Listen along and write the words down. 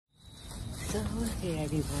Hey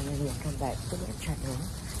everyone and welcome back to my channel.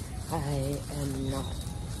 I am not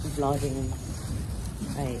vlogging,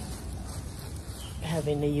 like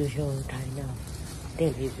having the usual kind of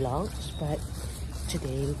daily vlogs, but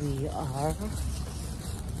today we are,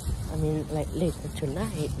 like later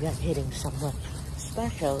tonight, we are heading somewhere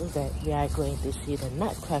special that we are going to see the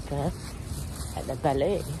Nutcracker at the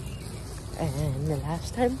ballet. And the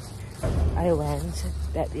last time I went,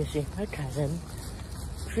 that is with my cousin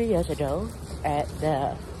 3 years ago at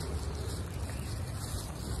the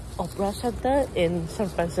Opera Center in San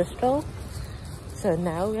Francisco. So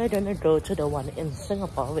now we are gonna go to the one in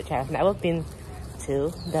Singapore, which I have never been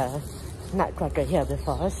to, the Nutcracker here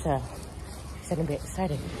before, so it's gonna be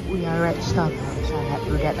exciting. We are at Starbucks. I had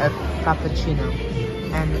to get a cappuccino,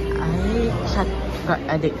 and I got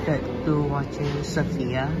addicted to watching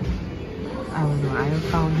Sophia. I don't know, I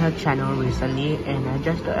found her channel recently and I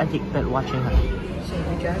just got addicted watching her. So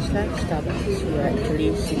we just left Starbucks. We are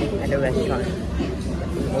actually sitting at a restaurant that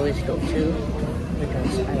we always go to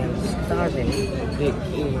because I am starving. It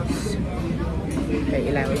is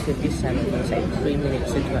 11:57, it's like 3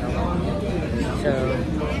 minutes to 12. So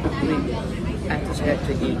I decided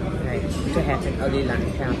to eat, to have an early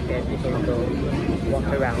lunch, and then we can go walk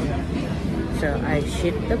around. So I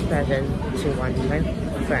shipped the present to one of my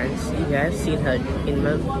friends. You have seen her in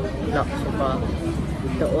my vlogs before.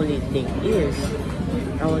 The only thing is,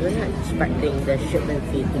 I wasn't expecting the shipment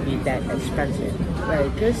fee to be that expensive.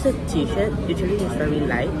 Like, just the t-shirt usually is very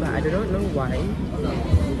light, but I do not know why.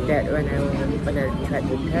 That when I tried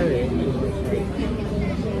to carry it, it was like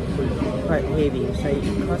quite heavy. So it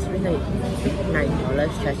cost me like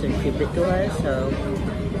 $9 just to ship it to her. So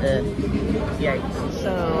yikes.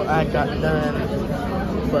 So I got the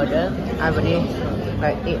burger. I already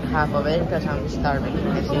ate half of it because I'm starving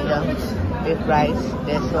as usual. With rice,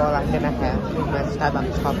 that's all I'm gonna have with my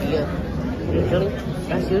Starbucks coffee. Usually,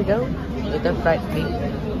 as usual, with the fried beef.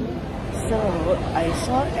 So I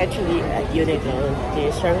saw actually at Uniqlo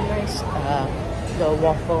this very nice the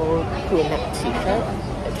waffle crew neck t-shirt.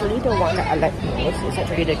 Actually, the one that I like most is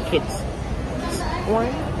actually the kids one.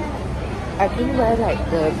 I can wear like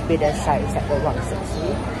the bigger size, like the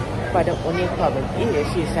 160, but the only problem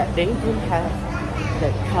is that they didn't have the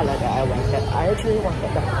color that I wanted. I actually wanted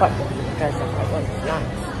the white one because the white one is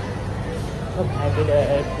nice compared to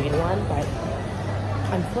the green one, but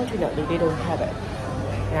unfortunately they don't have it,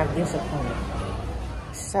 and I'm disappointed.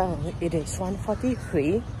 So it is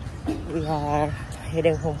 1:43. We are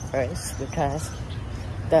heading home first because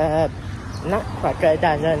the Nutcracker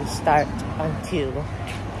doesn't start until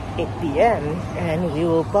 8 p.m. and we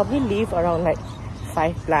will probably leave around like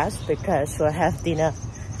 5+ because we'll have dinner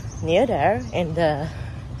near there, and the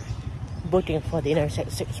booking for dinner is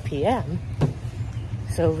at 6 p.m.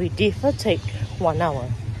 So we definitely take 1 hour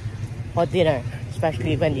for dinner,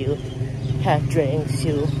 especially when you have drinks,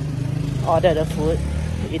 you order the food.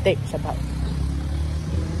 It takes about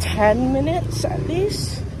 10 minutes at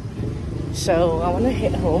least. So I want to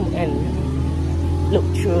head home and look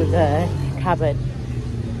through the cupboard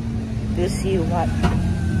to see what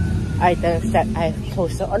items that I've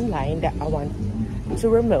posted online that I want to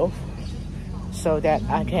remove so that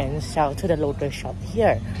I can sell to the local shop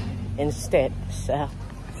here instead. So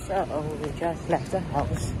we just left the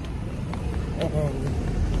house and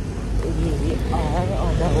we are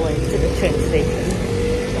on our way to the train station,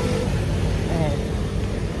 and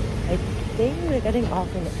I think we're getting off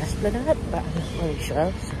in the Esplanade, but I'm not really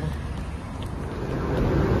sure.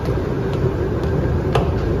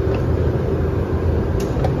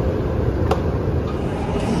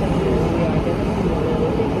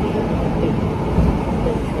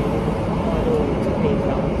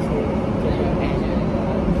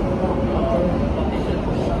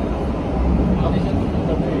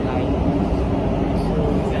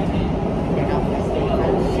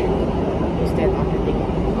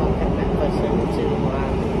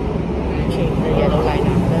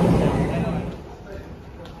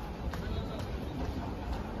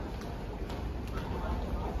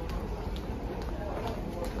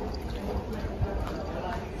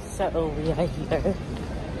 So we are here,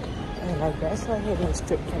 and I guess we're heading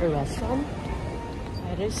straight to the restaurant.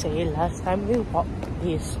 I did say last time we walked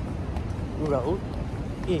this road,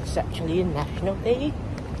 it's actually National Day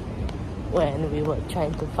when we were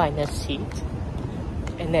trying to find a seat,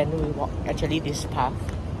 and then we walked actually this path,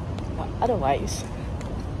 but otherwise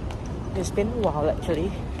it's been a while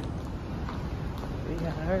actually. We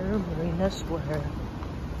are Marina Square,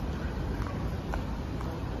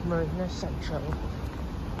 Marina Central.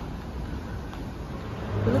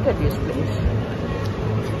 Look at this place.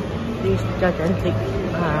 This gigantic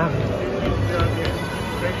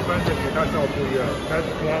跟一般的铁大罩不一样，它是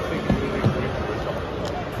plastic 的那个小。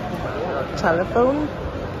telephone.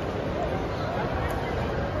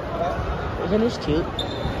 Isn't this cute?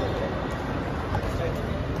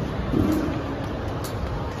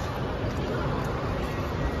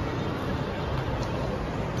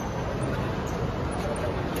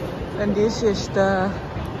 And this is the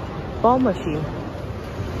ball machine.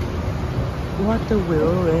 What the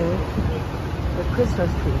wheel with the Christmas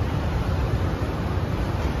tree.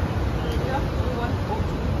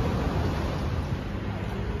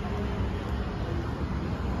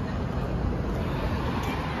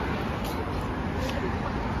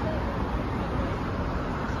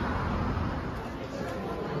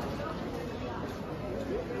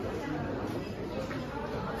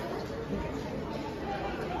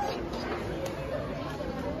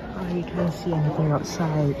 You can't see anything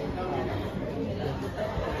outside.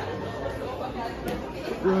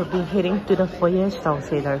 We'll be heading to the foyer stall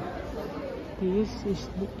later. This is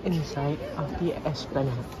the inside of the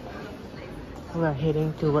Esplanade. We're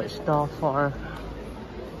heading towards door 4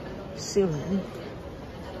 soon.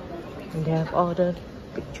 And they have all the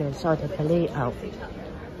pictures of the layout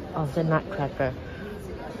of the Nutcracker.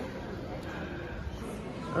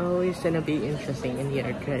 Oh, it's gonna be interesting in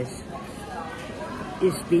here because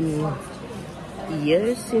it's been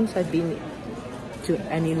years since I've been to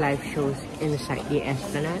any live shows inside the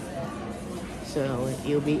Esplanade, so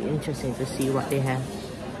it'll be interesting to see what they have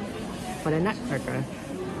for the Nutcracker.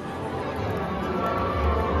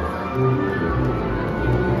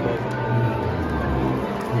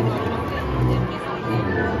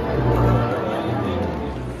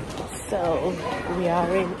 So we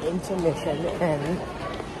are in intermission, and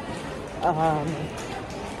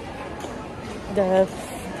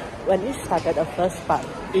when it started, the first part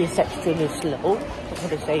is extremely slow, how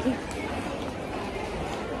to say.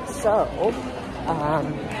 So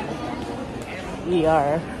we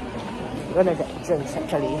are gonna get drinks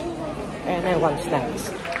actually, and I want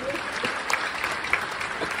snacks.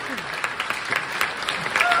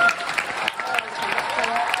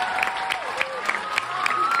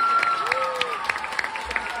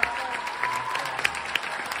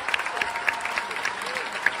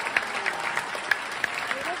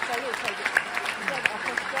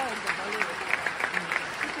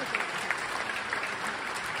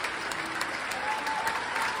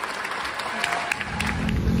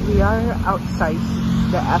 We are outside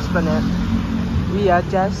the Esplanade. We are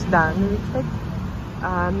just done with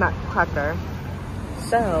the Nutcracker.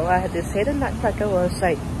 So I had to say the Nutcracker was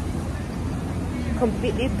like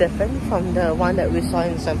completely different from the one that we saw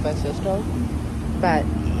in San Francisco, but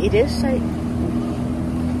it is like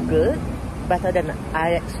good, better than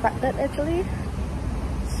I expected actually.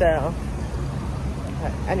 So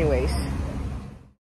anyways,